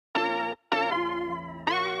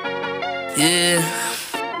Yeah.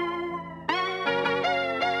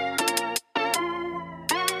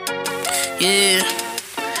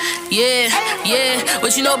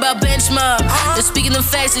 What you know about Benchmark? They're speaking the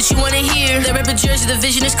facts that you wanna hear. That rapper jersey, the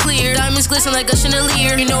vision is clear. Diamonds glisten like a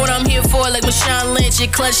chandelier. You know what I'm here for, like Marshawn Lynch.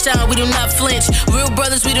 At clutch time, we do not flinch. Real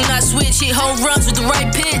brothers, we do not switch. Hit home runs with the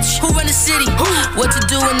right pitch. Who run the city? What to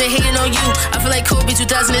do when they hating on you? I feel like Kobe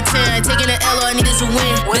 2010. I ain't taking an L, all I need is a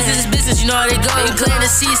win. Business is business, you know how they go. You playing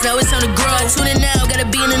the seats, now it's time to grow. Tune in now, gotta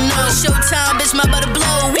be in the know. Showtime, bitch, my about to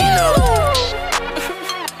blow. We know.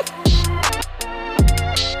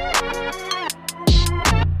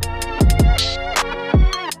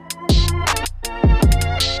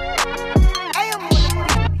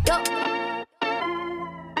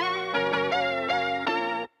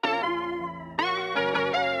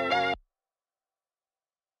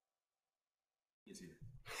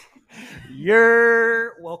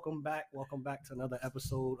 Welcome back to another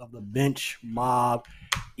episode of the Bench Mob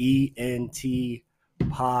ENT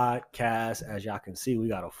podcast. As y'all can see, we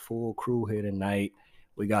got a full crew here tonight.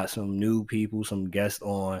 We got some new people, some guests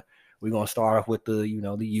on. We're gonna start off with the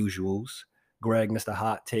usuals. Greg, Mr.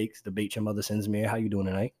 Hot Takes, Debate Your Mother Sins Mayor. How you doing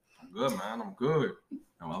tonight? I'm good, man. I'm good.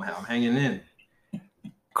 I'm hanging in.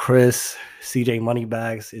 Chris, CJ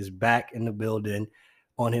Moneybags is back in the building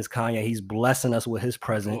on his Kanye. He's blessing us with his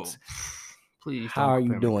presence. Please. How are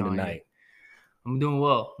you doing tonight? I'm doing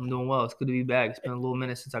well. It's good to be back. It's been a little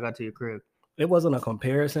minute since I got to your crib. It wasn't a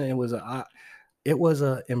comparison. It was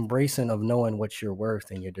a embracing of knowing what you're worth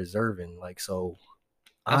and you're deserving. Like, so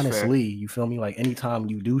That's honestly, fair. You feel me? Like, anytime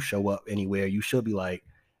you do show up anywhere, you should be like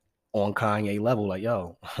on Kanye level. Like,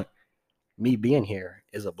 yo, me being here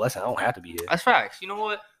is a blessing. I don't have to be here. That's facts. You know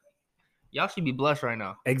what? Y'all should be blessed right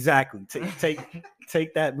now. Exactly.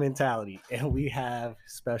 Take that mentality. And we have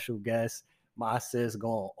special guests. My sis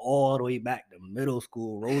going all the way back to middle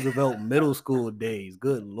school, Roosevelt middle school days.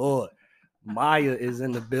 Good Lord. Maya is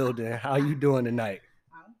in the building. How you doing tonight?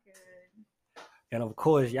 I'm good. And of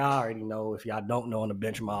course, y'all already know, if y'all don't know, in the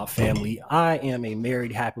Bench Mob family, I am a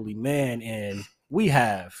married, happily man, and we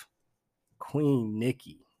have Queen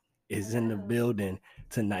Nikki is in the building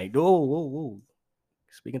tonight. Whoa.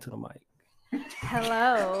 Speaking to the mic.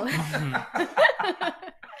 Hello.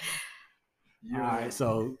 All right,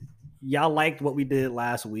 so y'all liked what we did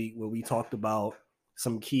last week where we talked about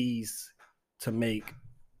some keys to make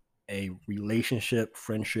a relationship,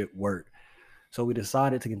 friendship work. So we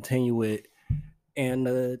decided to continue it. And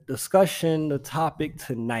the discussion, the topic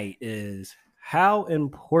tonight is, how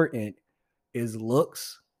important is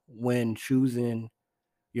looks when choosing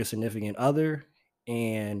your significant other?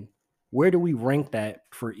 And where do we rank that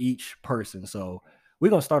for each person? So we're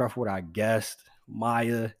going to start off with our guest,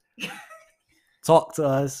 Maya. Talk to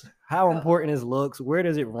us. How important is looks? Where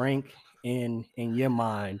does it rank in your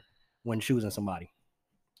mind when choosing somebody?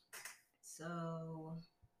 So,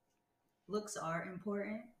 looks are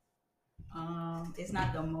important. It's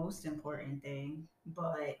not the most important thing,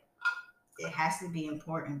 but it has to be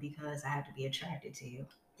important because I have to be attracted to you.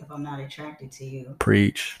 If I'm not attracted to you,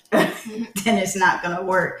 Preach. then it's not gonna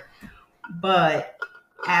work. But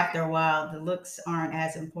after a while, the looks aren't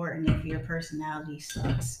as important if your personality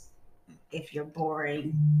sucks, if you're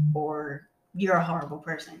boring, or you're a horrible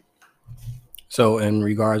person. So in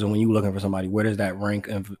regards to when you're looking for somebody, where does that rank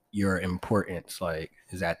of your importance? Like,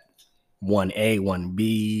 is that 1A,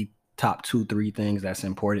 1B, top 2, 3 things that's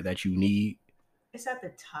important that you need? It's at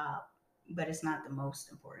the top, but it's not the most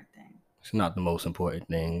important thing. It's not the most important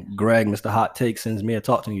thing. Greg, Mr. Hot Take, sends me a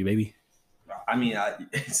talk to you, baby. I mean,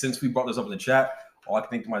 since we brought this up in the chat, all I can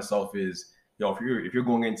think to myself is, yo, if you're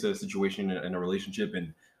going into a situation in a relationship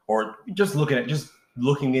or just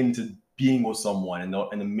looking into being with someone,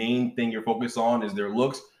 and the main thing you're focused on is their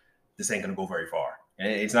looks, this ain't gonna go very far,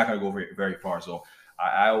 and it's not gonna go very, very far. So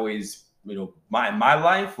I always, my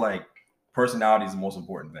life, like, personality is the most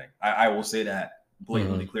important thing. I will say that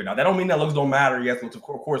blatantly clear. Now, that don't mean that looks don't matter. Yes, looks, of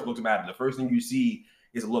course, looks matter. The first thing you see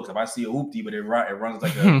is looks. If I see a hoopty, but it runs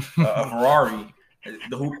like a Ferrari,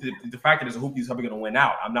 the fact that it's a hoopty is probably going to win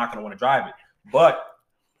out. I'm not going to want to drive it. But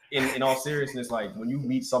in all seriousness, like, when you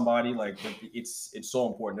meet somebody, like, it's so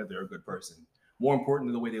important that they're a good person. More important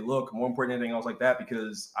than the way they look, more important than anything else like that,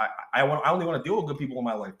 because I only want to deal with good people in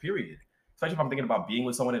my life, period. Especially if I'm thinking about being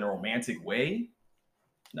with someone in a romantic way.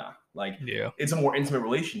 Nah, like, It's a more intimate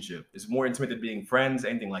relationship. It's more intimate than being friends,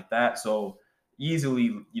 anything like that. So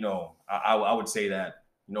easily, I would say that,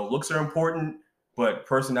 looks are important, but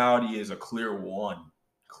personality is a clear one,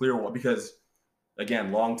 because,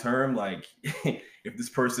 again, long term, like, if this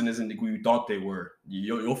person isn't who you thought they were,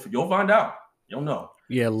 you'll find out. You'll know.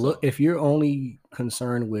 Yeah, look, if you're only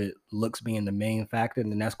concerned with looks being the main factor,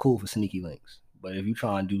 then that's cool for sneaky links. But if you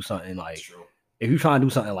try and do something like, True. if you try and do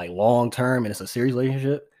something like long term and it's a serious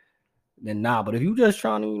relationship, then nah. But if you just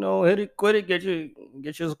trying to, hit it, quit it,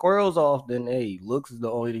 get your squirrels off, then hey, looks is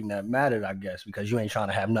the only thing that mattered, I guess, because you ain't trying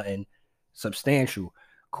to have nothing substantial.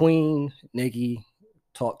 Queen, Nikki,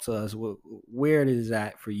 talk to us. Where it is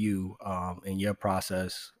at for you in your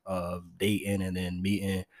process of dating and then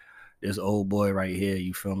meeting this old boy right here?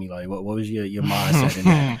 You feel me? Like, what was your mindset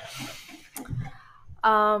in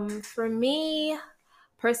that? For me,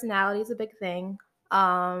 personality is a big thing.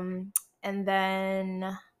 And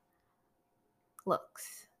then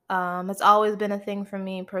looks. It's always been a thing for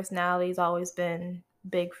me. Personality's always been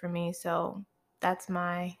big for me. So that's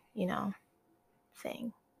my,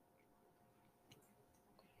 thing.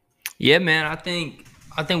 Yeah, man. I think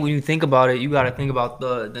when you think about it, you got to think about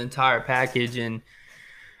the entire package. And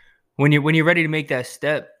when you're ready to make that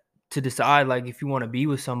step to decide, like, if you want to be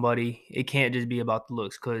with somebody, it can't just be about the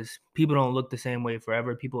looks, because people don't look the same way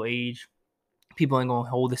forever. People age. People ain't gonna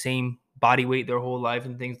hold the same body weight their whole life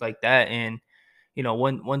and things like that. And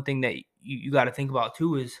one thing that you got to think about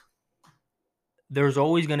too is there's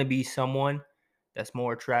always going to be someone that's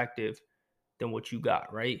more attractive than what you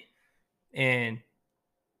got, right? And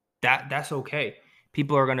that's okay.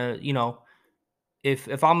 People are gonna,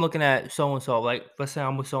 if I'm looking at so and so, like let's say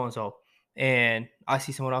I'm with so and so, and I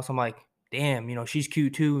see someone else, I'm like, damn, she's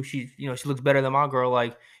cute too. She's, she looks better than my girl.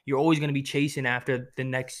 Like, you're always gonna be chasing after the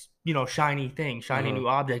next, shiny thing, shiny new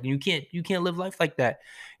object, and you can't live life like that.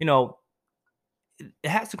 It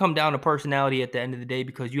has to come down to personality at the end of the day,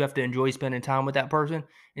 because you have to enjoy spending time with that person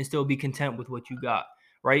and still be content with what you got,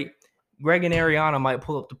 right? Greg and Ariana might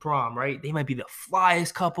pull up the prom, right? They might be the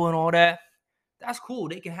flyest couple and all that. That's cool.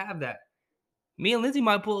 They can have that. Me and Lindsay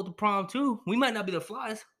might pull up the prom too. We might not be the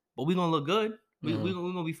flyest, but we're going to look good. We're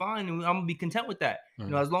going to be fine, and I'm going to be content with that.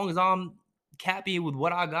 As long as I'm happy with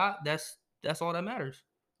what I got, that's all that matters.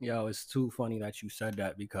 Yo, it's too funny that you said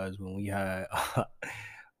that, because when we had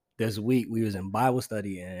this week, we was in Bible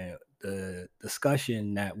study, and the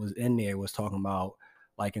discussion that was in there was talking about,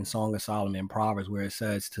 like in Song of Solomon, Proverbs, where it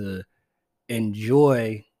says to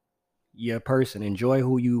enjoy your person, enjoy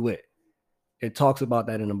who you with. It talks about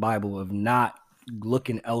that in the Bible, of not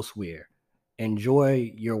looking elsewhere.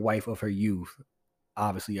 Enjoy your wife of her youth.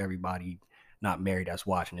 Obviously, everybody not married that's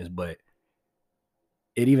watching this, but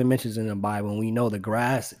it even mentions in the Bible, and we know the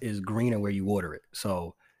grass is greener where you water it.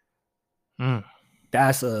 So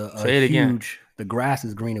that's a huge, the grass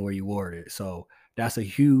is greener where you water it. So that's a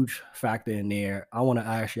huge factor in there. I want to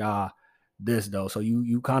ask y'all this though. So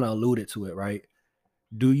you kind of alluded to it, right?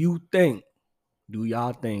 Do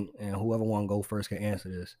y'all think, and whoever want to go first can answer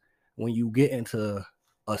this, when you get into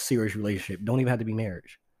a serious relationship, don't even have to be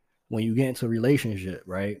marriage, when you get into a relationship,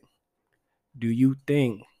 right? Do you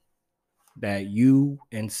think that you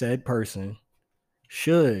and said person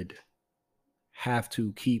should have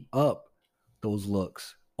to keep up those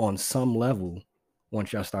looks on some level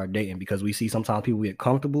once y'all start dating? Because we see sometimes people get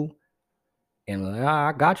comfortable and like,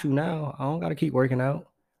 I got you now. I don't got to keep working out.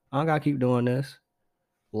 I don't got to keep doing this.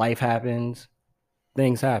 Life happens.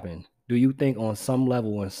 Things happen. Do you think on some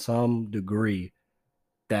level, in some degree,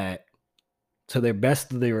 that to their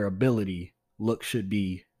best of their ability, looks should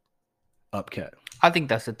be upkept? I think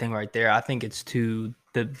that's the thing right there. I think it's to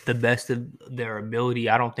the best of their ability.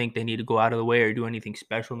 I don't think they need to go out of the way or do anything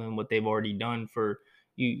special than what they've already done for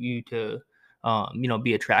you to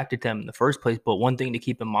be attracted to them in the first place. But one thing to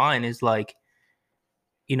keep in mind is, like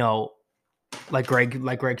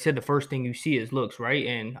Greg said, the first thing you see is looks, right?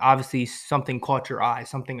 And obviously something caught your eye,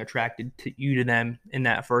 something attracted you to them in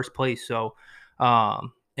that first place. So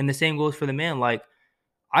and the same goes for the man. Like,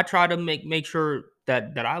 I try to make sure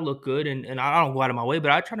that I look good, and I don't go out of my way,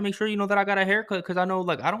 but I try to make sure, that I got a haircut, because I know,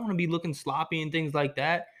 like, I don't want to be looking sloppy and things like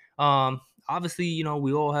that. Obviously,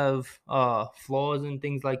 we all have flaws and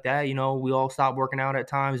things like that. We all stop working out at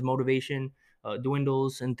times, motivation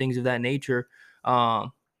dwindles and things of that nature.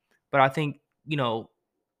 But I think,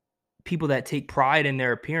 people that take pride in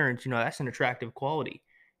their appearance, that's an attractive quality.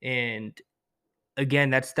 And again,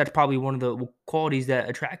 that's probably one of the qualities that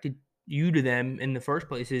attracted you to them in the first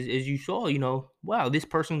place, is you saw, wow, this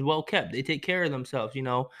person's well kept. They take care of themselves.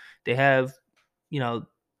 They have,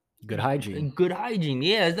 good hygiene.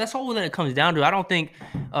 Yeah, that's all that it comes down to. I don't think,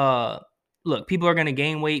 look, people are going to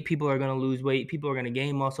gain weight. People are going to lose weight. People are going to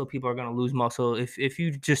gain muscle. People are going to lose muscle. If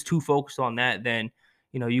you just too focused on that, then,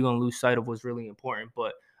 you're going to lose sight of what's really important.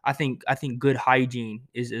 But I think good hygiene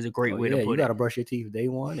is a great way to put it. You got to brush your teeth day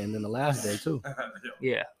one and then the last day too.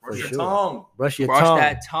 Yeah. Brush your tongue. Brush your tongue. tongue.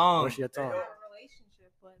 That tongue. Brush your tongue. A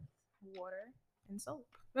relationship with water and soap.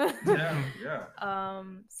 Yeah.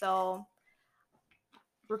 So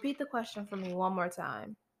repeat the question for me one more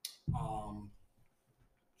time.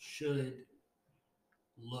 Should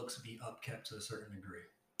looks be upkept to a certain degree?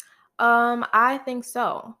 I think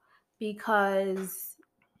so, because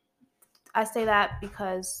I say that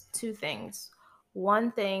because two things.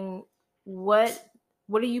 One thing, what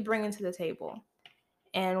are you bringing to the table?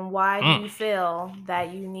 And why do you feel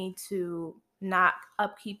that you need to not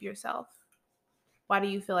upkeep yourself? Why do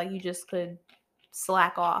you feel like you just could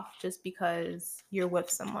slack off just because you're with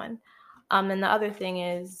someone? And the other thing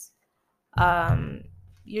is, you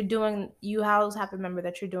always have to remember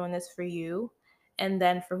that you're doing this for you and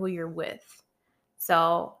then for who you're with.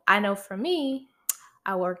 So I know for me,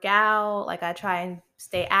 I work out, like I try and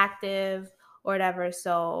stay active or whatever,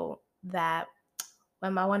 so that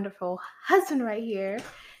when my wonderful husband right here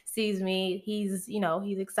sees me, he's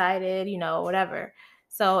excited, whatever.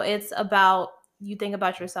 So it's about, you think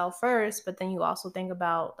about yourself first, but then you also think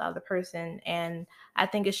about the other person. And I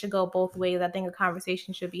think it should go both ways. I think a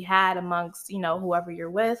conversation should be had amongst, whoever you're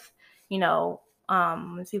with. When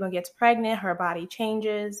someone gets pregnant, her body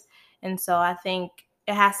changes. And so I think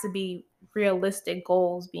it has to be realistic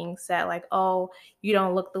goals being set, like, oh, you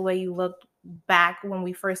don't look the way you looked back when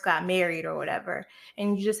we first got married or whatever.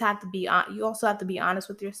 And you just have to be you also have to be honest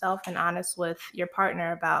with yourself and honest with your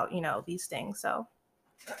partner about these things. So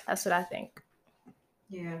that's what I think.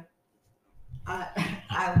 Yeah,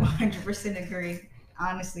 I 100% agree.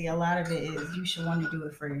 Honestly, a lot of it is you should want to do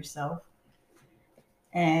it for yourself.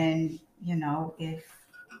 And if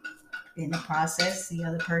in the process the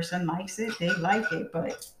other person likes it, they like it,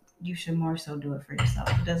 but you should more so do it for yourself.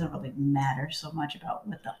 It doesn't really matter so much about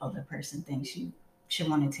what the other person thinks. You should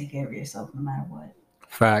want to take care of yourself no matter what.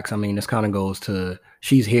 Facts. I mean, this kind of goes to,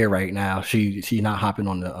 she's here right now. She's not hopping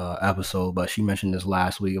on the episode, but she mentioned this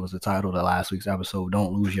last week. It was the title of the last week's episode,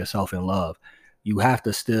 Don't Lose Yourself in Love. You have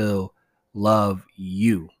to still love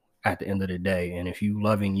you at the end of the day. And if you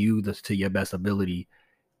loving you to your best ability,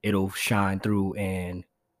 it'll shine through, and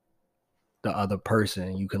the other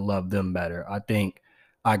person, you can love them better. I think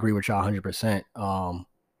I agree with y'all 100%.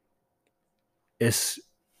 It's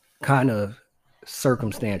kind of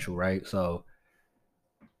circumstantial, right? So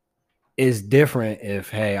it's different if,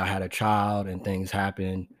 hey, I had a child and things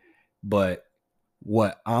happen, but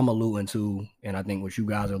what I'm alluding to, and I think what you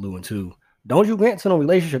guys are alluding to, don't you get into no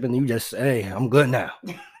relationship and you just say, hey, I'm good now.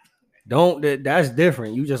 That's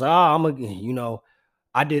different. You just,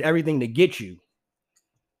 I did everything to get you.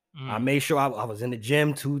 I made sure I was in the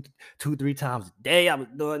gym 2-3 times a day. I was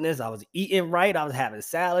doing this. I was eating right. I was having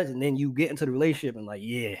salads. And then you get into the relationship and like,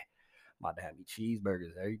 yeah, I'm about to have me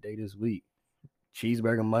cheeseburgers every day this week.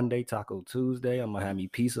 Cheeseburger Monday, Taco Tuesday. I'm going to have me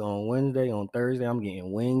pizza on Wednesday. On Thursday, I'm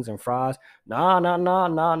getting wings and fries. Nah.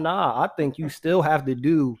 I think you still have to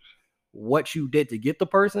do what you did to get the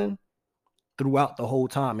person throughout the whole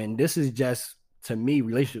time. And this is just, to me,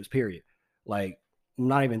 relationships, period. Like, I'm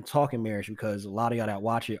not even talking marriage, because a lot of y'all that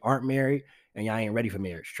watch it aren't married and y'all ain't ready for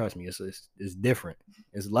marriage. Trust me, it's different.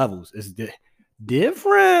 It's levels. It's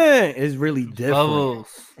different. It's really different.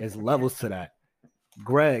 It's levels to that.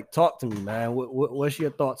 Greg, talk to me, man. What's your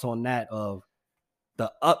thoughts on that, of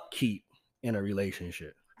the upkeep in a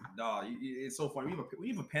relationship? Nah, it's so funny. We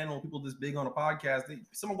have a panel of people this big on a podcast.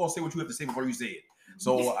 Someone gonna say what you have to say before you say it.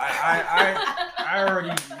 So I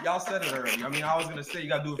already, y'all said it already. I mean, I was gonna say, you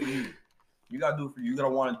gotta do it for you. You gotta do it for you. You gotta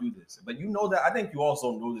want to do this. But you know that, I think you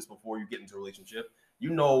also know this before you get into a relationship. You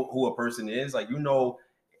know who a person is. Like,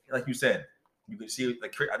 like you said, you can see,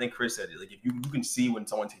 like I think Chris said it. Like, if you can see when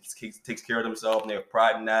someone takes care of themselves and they have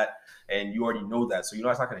pride in that, and you already know that, so you know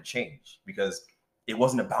it's not gonna change, because it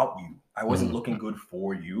wasn't about you. I wasn't looking good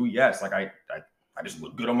for you. Yes, like I just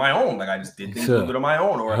look good on my own. Like, I just did things look good on my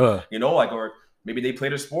own, or or maybe they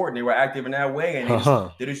played a sport and they were active in that way, and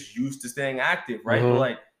they're just used to staying active, right? But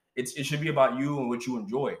like, it should be about you and what you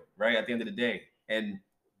enjoy, right? At the end of the day, and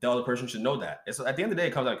the other person should know that. It's, at the end of the day,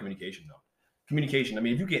 it comes out of communication, though. Communication. I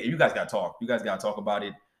mean, if you guys gotta talk, about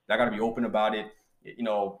it. I gotta be open about it,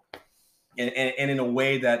 and in a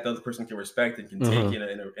way that the other person can respect and can take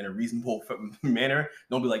in a reasonable manner.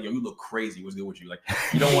 Don't be like, yo, you look crazy. What's good with you? Like,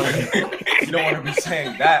 you don't want to be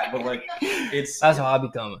saying that, but like, that's how I be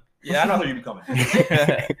coming. Yeah, I know how you be coming.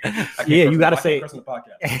 Yeah, you gotta say it. The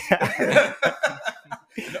podcast.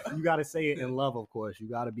 You gotta say it in love, of course. You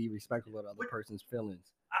gotta be respectful of the other person's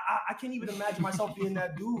feelings. I can't even imagine myself being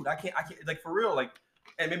that dude. I can't like, for real. Like,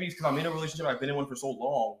 and maybe it's because I'm in a relationship. I've been in one for so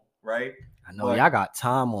long, right? I know, y'all got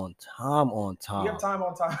time on time. You have time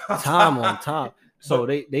on time. Time on time. So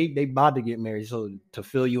they about to get married. So to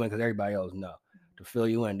fill you in, because everybody else know, to fill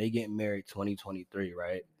you in, they getting married 2023,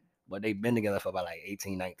 right? but they've been together for about like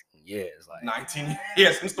 18, 19 years. Like 19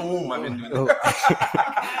 years since the womb. I've been doing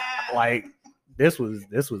that. like this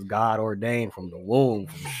was God ordained from the womb,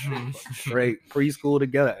 from straight preschool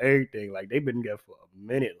together, everything. Like they've been together for a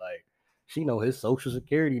minute. Like she know his social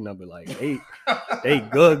security number. Like they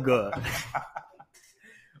good.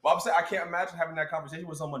 Well, I'm saying I can't imagine having that conversation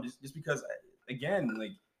with someone just because, again, like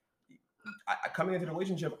I coming into the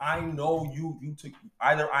relationship, I know you took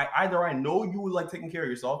either I know you were like taking care of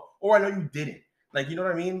yourself, or I know you didn't. Like, you know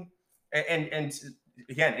what I mean? And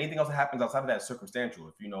again, anything else that happens outside of that is circumstantial.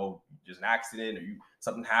 If just an accident or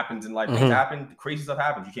something happens in life, things happen, crazy stuff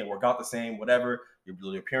happens. You can't work out the same, whatever.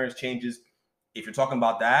 Your appearance changes. If you're talking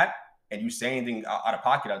about that and you say anything out of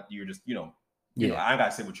pocket, you're just I ain't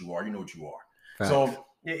gotta say what you are. You know what you are. Facts. So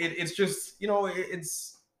it's just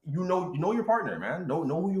it's know your partner, man. Know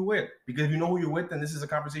who you're with, because if you know who you're with, then this is a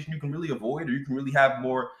conversation you can really avoid, or you can really have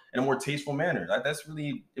more in a more tasteful manner. That's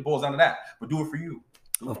really, it boils down to that. But do it for you.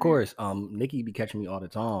 Of course, Nikki be catching me all the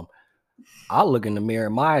time. I look in the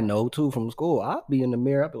mirror, I know too from school. I'll be in the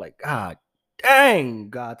mirror, I'll be like, God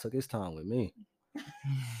dang, God took his time with me.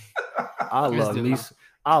 I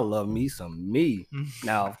love me some me.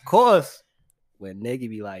 Now, of course, when Nikki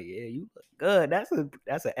be like, yeah, you look good,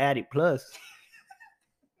 that's an added plus.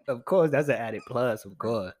 Of course, that's an added plus, of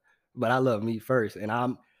course. But I love me first, and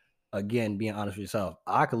I'm again being honest with yourself.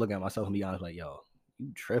 I could look at myself and be honest, like, yo,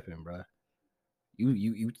 you tripping, bro.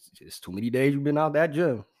 You it's too many days you've been out that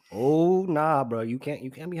gym. Oh nah, bro. You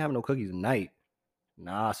can't be having no cookies at night.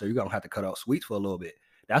 Nah, so you're gonna have to cut out sweets for a little bit.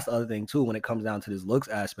 That's the other thing too when it comes down to this looks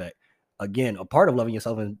aspect. Again, a part of loving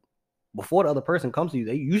yourself, and before the other person comes to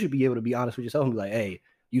you, you should be able to be honest with yourself and be like, hey,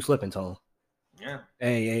 you slipping, Tone. Yeah.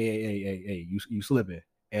 Hey, you slipping.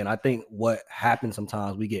 And I think what happens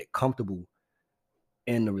sometimes, we get comfortable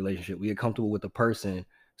in the relationship. We get comfortable with the person,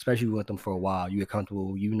 especially with them for a while. You get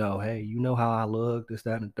comfortable, hey, you know how I look, this,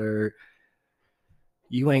 that, and the third.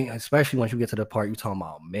 You ain't, especially once you get to the part you talking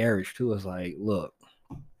about marriage too. It's like, look,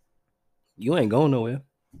 you ain't going nowhere.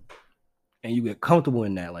 And you get comfortable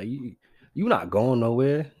in that. Like, you not going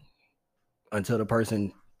nowhere until the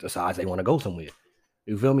person decides they want to go somewhere.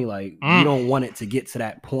 You feel me? Like, you don't want it to get to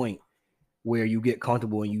that point where you get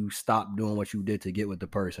comfortable and you stop doing what you did to get with the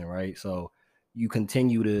person, right? So you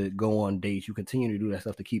continue to go on dates. You continue to do that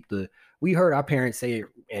stuff to keep we heard our parents say it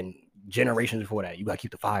and generations before that, you got to keep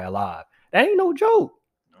the fire alive. That ain't no joke.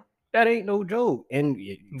 That ain't no joke. And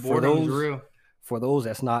for those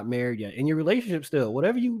that's not married yet, in your relationship still,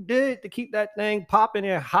 whatever you did to keep that thing popping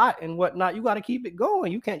and hot and whatnot, you got to keep it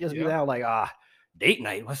going. You can't just be down like, date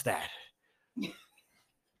night, what's that?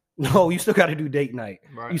 No, you still got to do date night.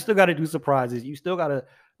 Right. You still got to do surprises. You still got to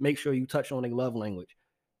make sure you touch on their love language.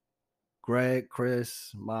 Greg,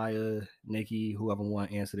 Chris, Maya, Nikki, whoever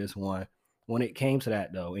want to answer this one. When it came to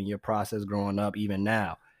that, though, in your process growing up, even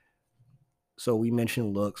now, so we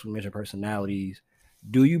mentioned looks, we mentioned personalities.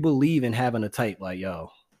 Do you believe in having a type? Like,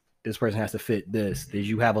 yo, this person has to fit this. Did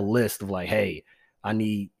you have a list of like, hey, I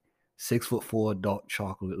need 6'4", dark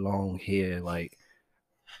chocolate, long hair? Like,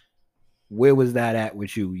 where was that at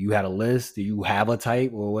with you? You had a list? Do you have a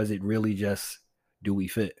type, or was it really just, do we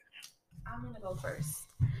fit? I'm gonna go first.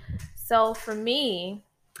 So for me,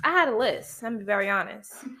 I had a list. I'm gonna be very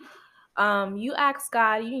honest. You ask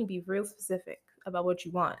God, you need to be real specific about what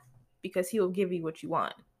you want, because he will give you what you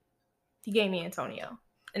want. He gave me Antonio,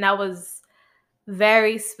 and I was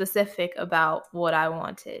very specific about what I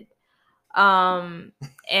wanted.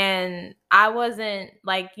 And I wasn't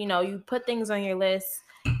like, you put things on your list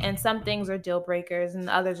and some things are deal breakers and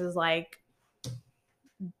others is like,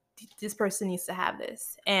 this person needs to have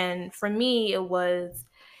this. And for me, it was,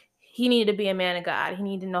 he needed to be a man of God. He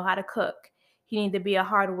needed to know how to cook. He needed to be a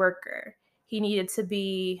hard worker. He needed to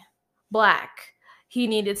be Black. He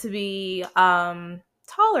needed to be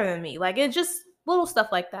taller than me. Like, it's just little stuff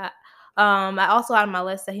like that. I also had on my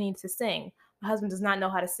list that he needs to sing. My husband does not know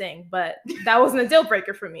how to sing, but that wasn't a deal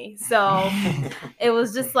breaker for me. So it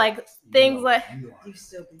was just like things like, you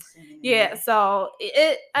still be singing. Yeah. So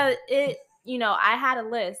it I had a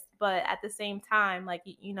list, but at the same time, like,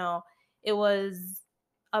 it was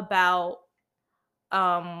about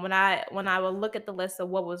when I would look at the list of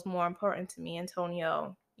what was more important to me,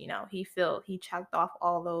 Antonio, he checked off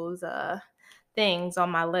all those things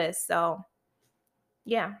on my list. So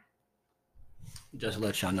yeah. Just to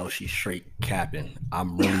let y'all know, she's straight capping.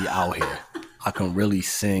 I'm really out here. I can really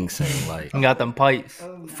sing. Like, you got them pipes.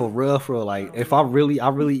 For real. Like, if I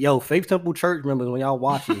really, yo, Faith Temple Church members, when y'all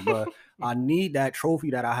watch it, but I need that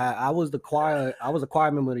trophy that I had. I was a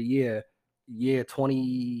choir member of the year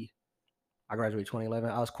 20. I graduated 2011.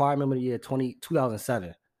 I was choir member of the year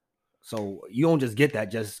 2007. So you don't just get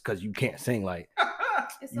that just because you can't sing. Like,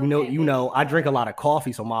 It's you know, okay, I drink a lot of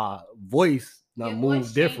coffee, so my voice Your moves voice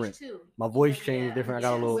changed different. too. My voice Yeah. changed different. I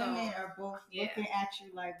got a little. Women are both Yeah. looking at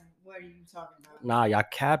you like, what are you talking about? Nah, y'all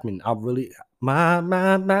capping. I really What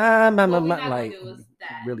we're not like gonna do is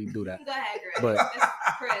that. really do that. Go ahead, Greg. But-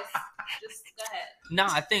 Chris, just go ahead. Nah,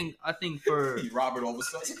 I think for Robert all of a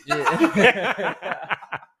sudden. yeah.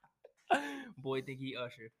 Boy, think he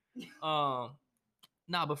Usher.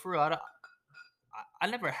 Nah, but for real, I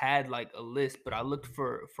never had like a list, but I looked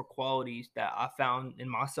for qualities that I found in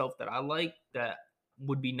myself that I like that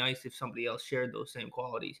would be nice if somebody else shared those same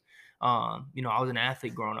qualities. You know, I was an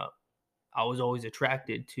athlete growing up. I was always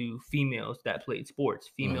attracted to females that played sports,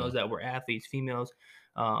 females that were athletes, females,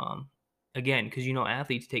 again, because you know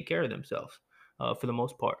athletes take care of themselves for the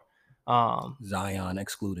most part. Zion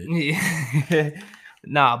excluded.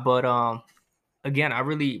 Nah, but again, I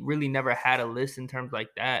really never had a list in terms like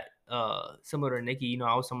that. Similar to Nikki, you know,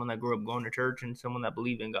 I was someone that grew up going to church and someone that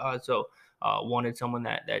believed in God, so wanted someone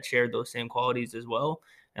that shared those same qualities as well.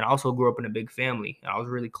 And I also grew up in a big family. I was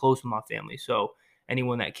really close with my family, so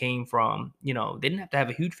anyone that came from, you know, they didn't have to have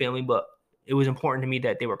a huge family, but it was important to me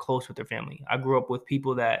that they were close with their family. I grew up with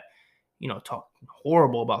people that, you know, talked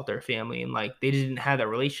horrible about their family and like they didn't have that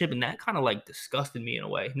relationship, and that kind of like disgusted me in a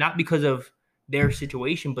way, not because of their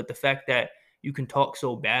situation, but the fact that you can talk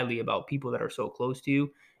so badly about people that are so close to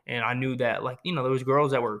you. And I knew that, like, you know, there was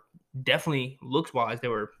girls that were definitely looks wise, they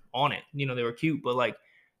were on it, you know, they were cute, but like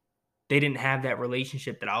they didn't have that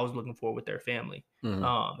relationship that I was looking for with their family.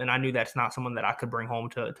 Mhm. And I knew that's not someone that I could bring home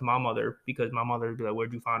to my mother, because my mother would be like,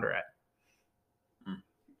 where'd you find her at?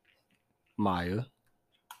 Maya.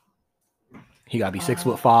 He gotta be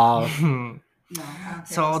 6'5". No, I don't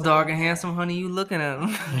Tall, care. dark, and handsome, honey. You looking at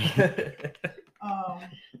him?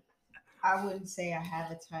 I wouldn't say I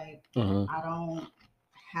have a type. Mhm. I don't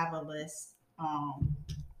have a list.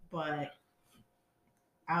 But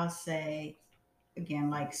I'll say again,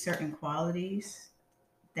 like certain qualities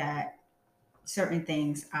that certain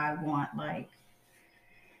things I want, like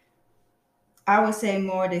I would say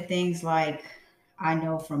more the things like I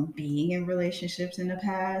know from being in relationships in the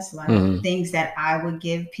past, like Mhm. things that I would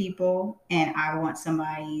give people, and I want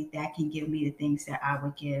somebody that can give me the things that I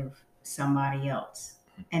would give somebody else.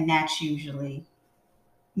 And that's usually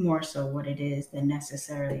more so what it is than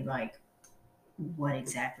necessarily like what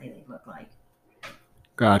exactly they look like.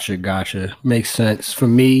 Gotcha. Makes sense. For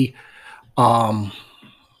me, I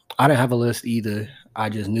didn't have a list either. I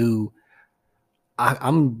just knew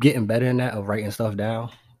I'm getting better in that of writing stuff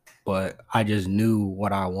down, but I just knew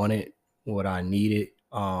what I wanted, what I needed.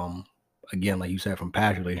 Again, like you said, from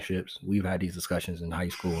past relationships, we've had these discussions in high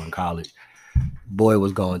school and college. Boy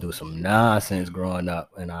was going through some nonsense growing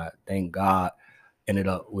up, and I thank God ended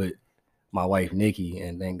up with my wife Nikki,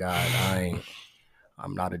 and thank God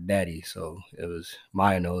I'm not a daddy. So it was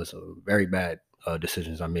Maya knows a very bad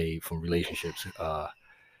decisions I made from relationships,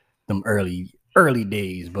 them early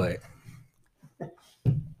days. But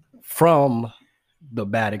from the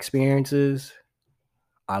bad experiences,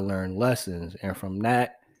 I learned lessons, and from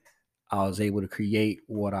that, I was able to create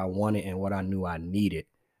what I wanted and what I knew I needed.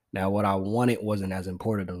 Now, what I wanted wasn't as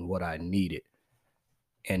important as what I needed,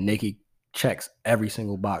 and Nikki checks every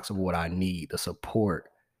single box of what I need: the support,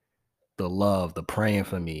 the love, the praying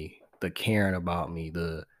for me, the caring about me,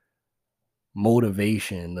 the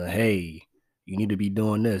motivation, the hey, you need to be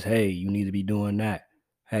doing this, hey, you need to be doing that,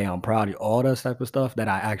 hey, I'm proud of you, all that type of stuff that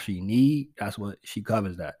I actually need. That's what she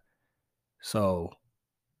covers that. So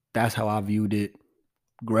that's how I viewed it.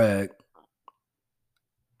 Greg,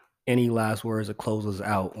 any last words to close us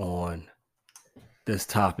out on this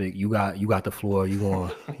topic? You got the floor. You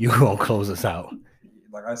gonna close us out.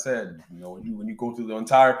 Like I said, you know, when you go through the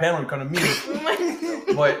entire panel, you kind of meet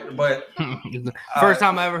it. But First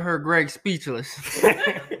time I ever heard Greg speechless.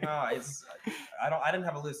 I didn't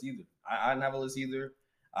have a list either. I didn't have a list either.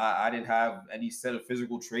 I didn't have any set of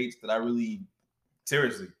physical traits that I really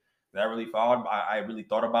followed. I really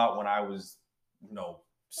thought about when I was, you know,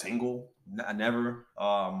 single. I never.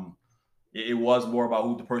 It was more about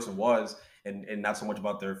who the person was, and not so much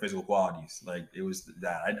about their physical qualities. Like it was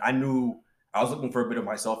that I knew I was looking for a bit of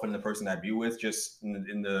myself in the person I'd be with, just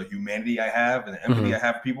in the humanity I have and the empathy I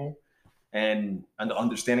have for people, and the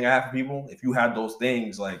understanding I have for people. If you have those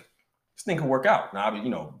things, like this thing can work out. Now,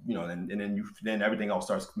 and then everything else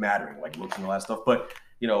starts mattering, like looks and all that stuff. But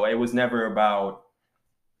you know, it was never about,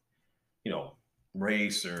 you know,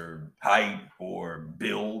 race or height or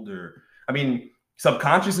build or, I mean,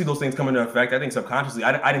 subconsciously those things come into effect. I think subconsciously,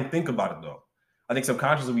 I didn't think about it though. I think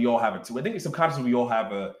subconsciously we all have it too. I think subconsciously we all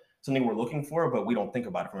have a something we're looking for, but we don't think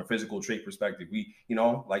about it from a physical trait perspective. We,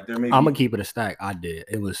 like there may be. I'm gonna keep it a stack. I did.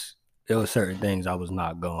 It was certain things I was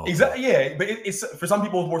not going. Exactly. Yeah, but it's for some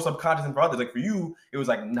people it's more subconscious than for others. Like for you, it was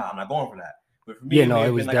like, nah, I'm not going for that. But for me, it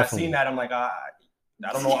was like definitely. I seen that. I'm like, I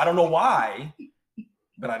don't know why,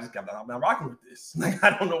 but I'm not rocking with this. Like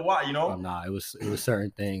I don't know why, Nah, it was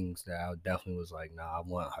certain things that I definitely was like, nah, I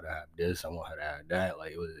want her to have this. I want her to have that.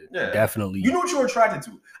 Like it was definitely. You knew what you were attracted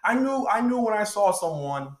to. I knew when I saw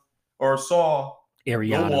someone or saw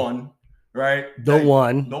Ariana. The one, right? The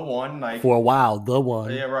one, like for a while, the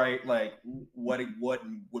one. Yeah, right. Like what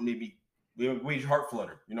made me made your heart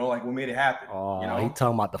flutter? Like what made it happen? Oh, he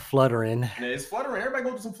talking about the fluttering. Yeah, it's fluttering. Everybody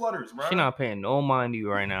goes through some flutters, bro. She's not paying no mind to you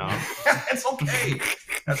right now. It's okay.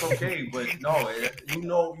 That's okay. But no, you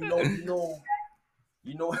know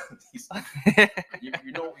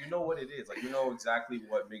what it is. Like you know exactly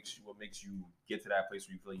what makes you get to that place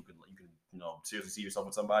where you feel you can seriously see yourself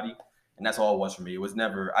with somebody. And that's all it was for me. It was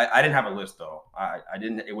never. I didn't have a list though. I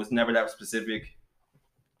didn't. It was never that specific.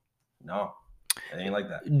 No, it ain't like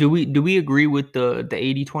that. Do we agree with the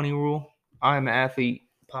 80-20 rule? I'm an Athlete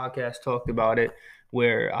podcast talked about it,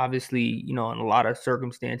 where obviously in a lot of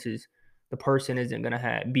circumstances the person isn't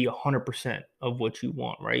gonna be 100% of what you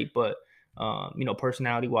want, right? But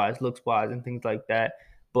personality wise, looks wise, and things like that.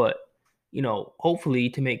 But hopefully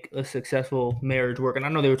to make a successful marriage work, and I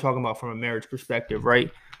know they were talking about from a marriage perspective, right?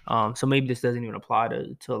 So maybe this doesn't even apply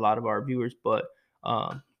to a lot of our viewers, but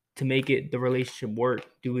to make the relationship work,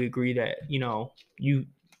 do we agree that you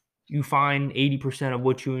find 80% of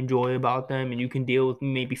what you enjoy about them, and you can deal with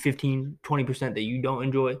maybe 15-20% that you don't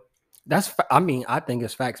enjoy? I think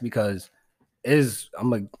it's facts, because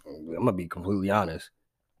I'm gonna be completely honest.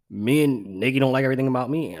 Me and Nikki don't like everything about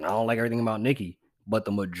me, and I don't like everything about Nikki. But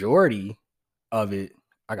the majority of it,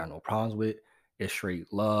 I got no problems with. It's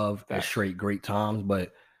straight love. It's straight great times.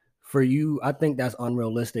 But for you, I think that's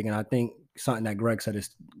unrealistic. And I think something that Greg said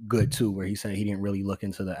is good too, where he said he didn't really look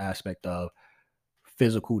into the aspect of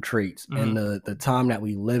physical traits. Mm-hmm. And the time that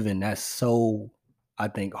we live in, that's so, I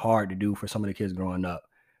think, hard to do for some of the kids growing up.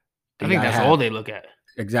 I think that's all they look at.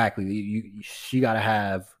 Exactly. She got to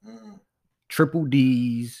have triple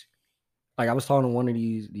D's. Like I was talking to one of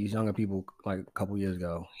these younger people like a couple years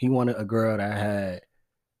ago. He wanted a girl that had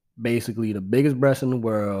basically the biggest breasts in the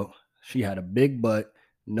world. She had a big butt,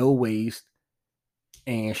 no waist,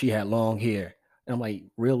 and she had long hair. And I'm like,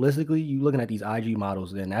 realistically, you looking at these IG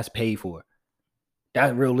models, then that's paid for.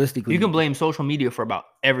 That realistically, you can blame social media for about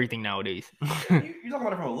everything nowadays. You're talking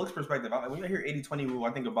about it from a looks perspective. When I hear 80-20 rule,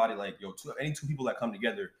 I think about it like, any two people that come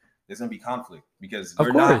together, there's gonna be conflict because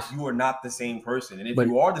you are not the same person, and if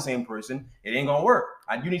you are the same person, it ain't gonna work.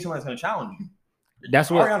 You need someone that's gonna challenge you. That's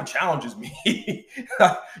what Ariana challenges me.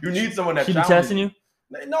 You need someone that she be testing you.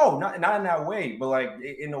 No, not in that way, but like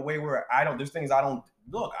in a way where there's things I don't.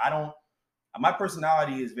 My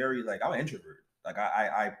personality is very like, I'm an introvert. Like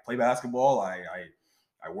I play basketball. I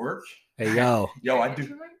work. Hey yo, I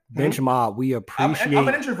do. Bench mob, we appreciate. I'm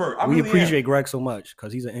an introvert. We appreciate Greg so much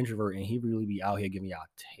because he's an introvert and he really be out here giving y'all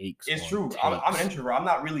takes. It's true. I'm an introvert. I'm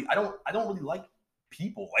not really. I don't really like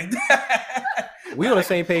people like that. We on the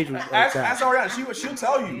same page with ask Ariana. She'll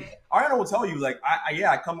tell you. Ariana will tell you. Like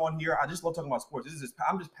I come on here. I just love talking about sports.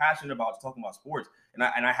 I'm just passionate about talking about sports, and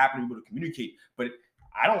I happen to be able to communicate. But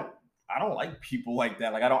I don't like people like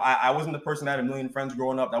that. Like I wasn't the person that had a million friends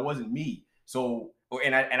growing up. That wasn't me. So.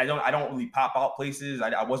 And I don't really pop out places.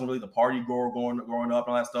 I wasn't really the party goer growing up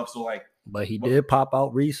and all that stuff. So like, but he did pop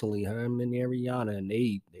out recently. Him and Ariana, and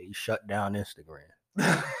they shut down Instagram.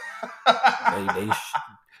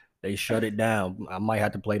 they shut it down. I might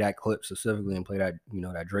have to play that clip specifically and play that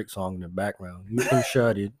that Drake song in the background. You can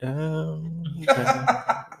shut it down. You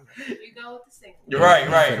go with the single. You're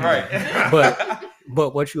right.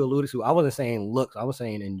 But what you alluded to, I wasn't saying looks. I was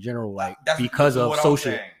saying in general, like because of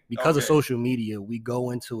social media, we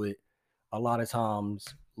go into it a lot of times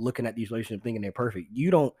looking at these relationships thinking they're perfect.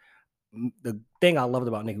 The thing I loved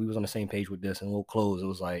about Nick, we was on the same page with this, and we'll close. It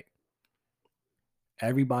was like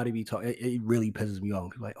everybody be talking. It really pisses me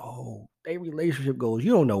off. People like, oh, they relationship goals.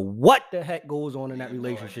 You don't know what the heck goes on in that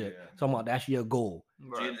relationship. Talking about that's your goal.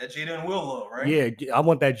 Right. That Jada and Will love, right? Yeah, I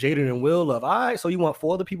want that Jada and Will love. All right, so you want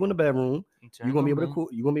 4 other people in the bedroom. You gonna be able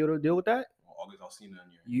to deal with that? August, I'll see none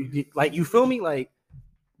here. You feel me? Like,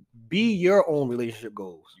 be your own relationship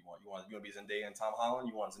goals. You want to be Zendaya and Tom Holland?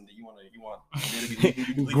 You want Zendaya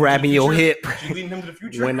to be grabbing your hip. You leading him to the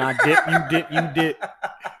future. When I dip, you dip.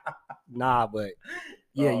 Nah, but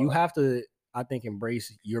yeah, you have to, I think,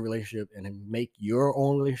 embrace your relationship and make your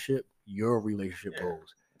own relationship your relationship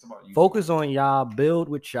goals. It's about you. Focus on y'all, build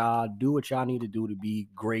with y'all, do what y'all need to do to be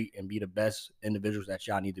great and be the best individuals that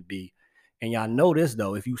y'all need to be. And y'all know this,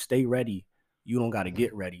 though. If you stay ready, you don't got to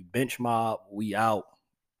get ready. Bench Mob, we out.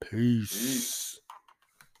 Peace.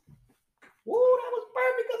 Woo,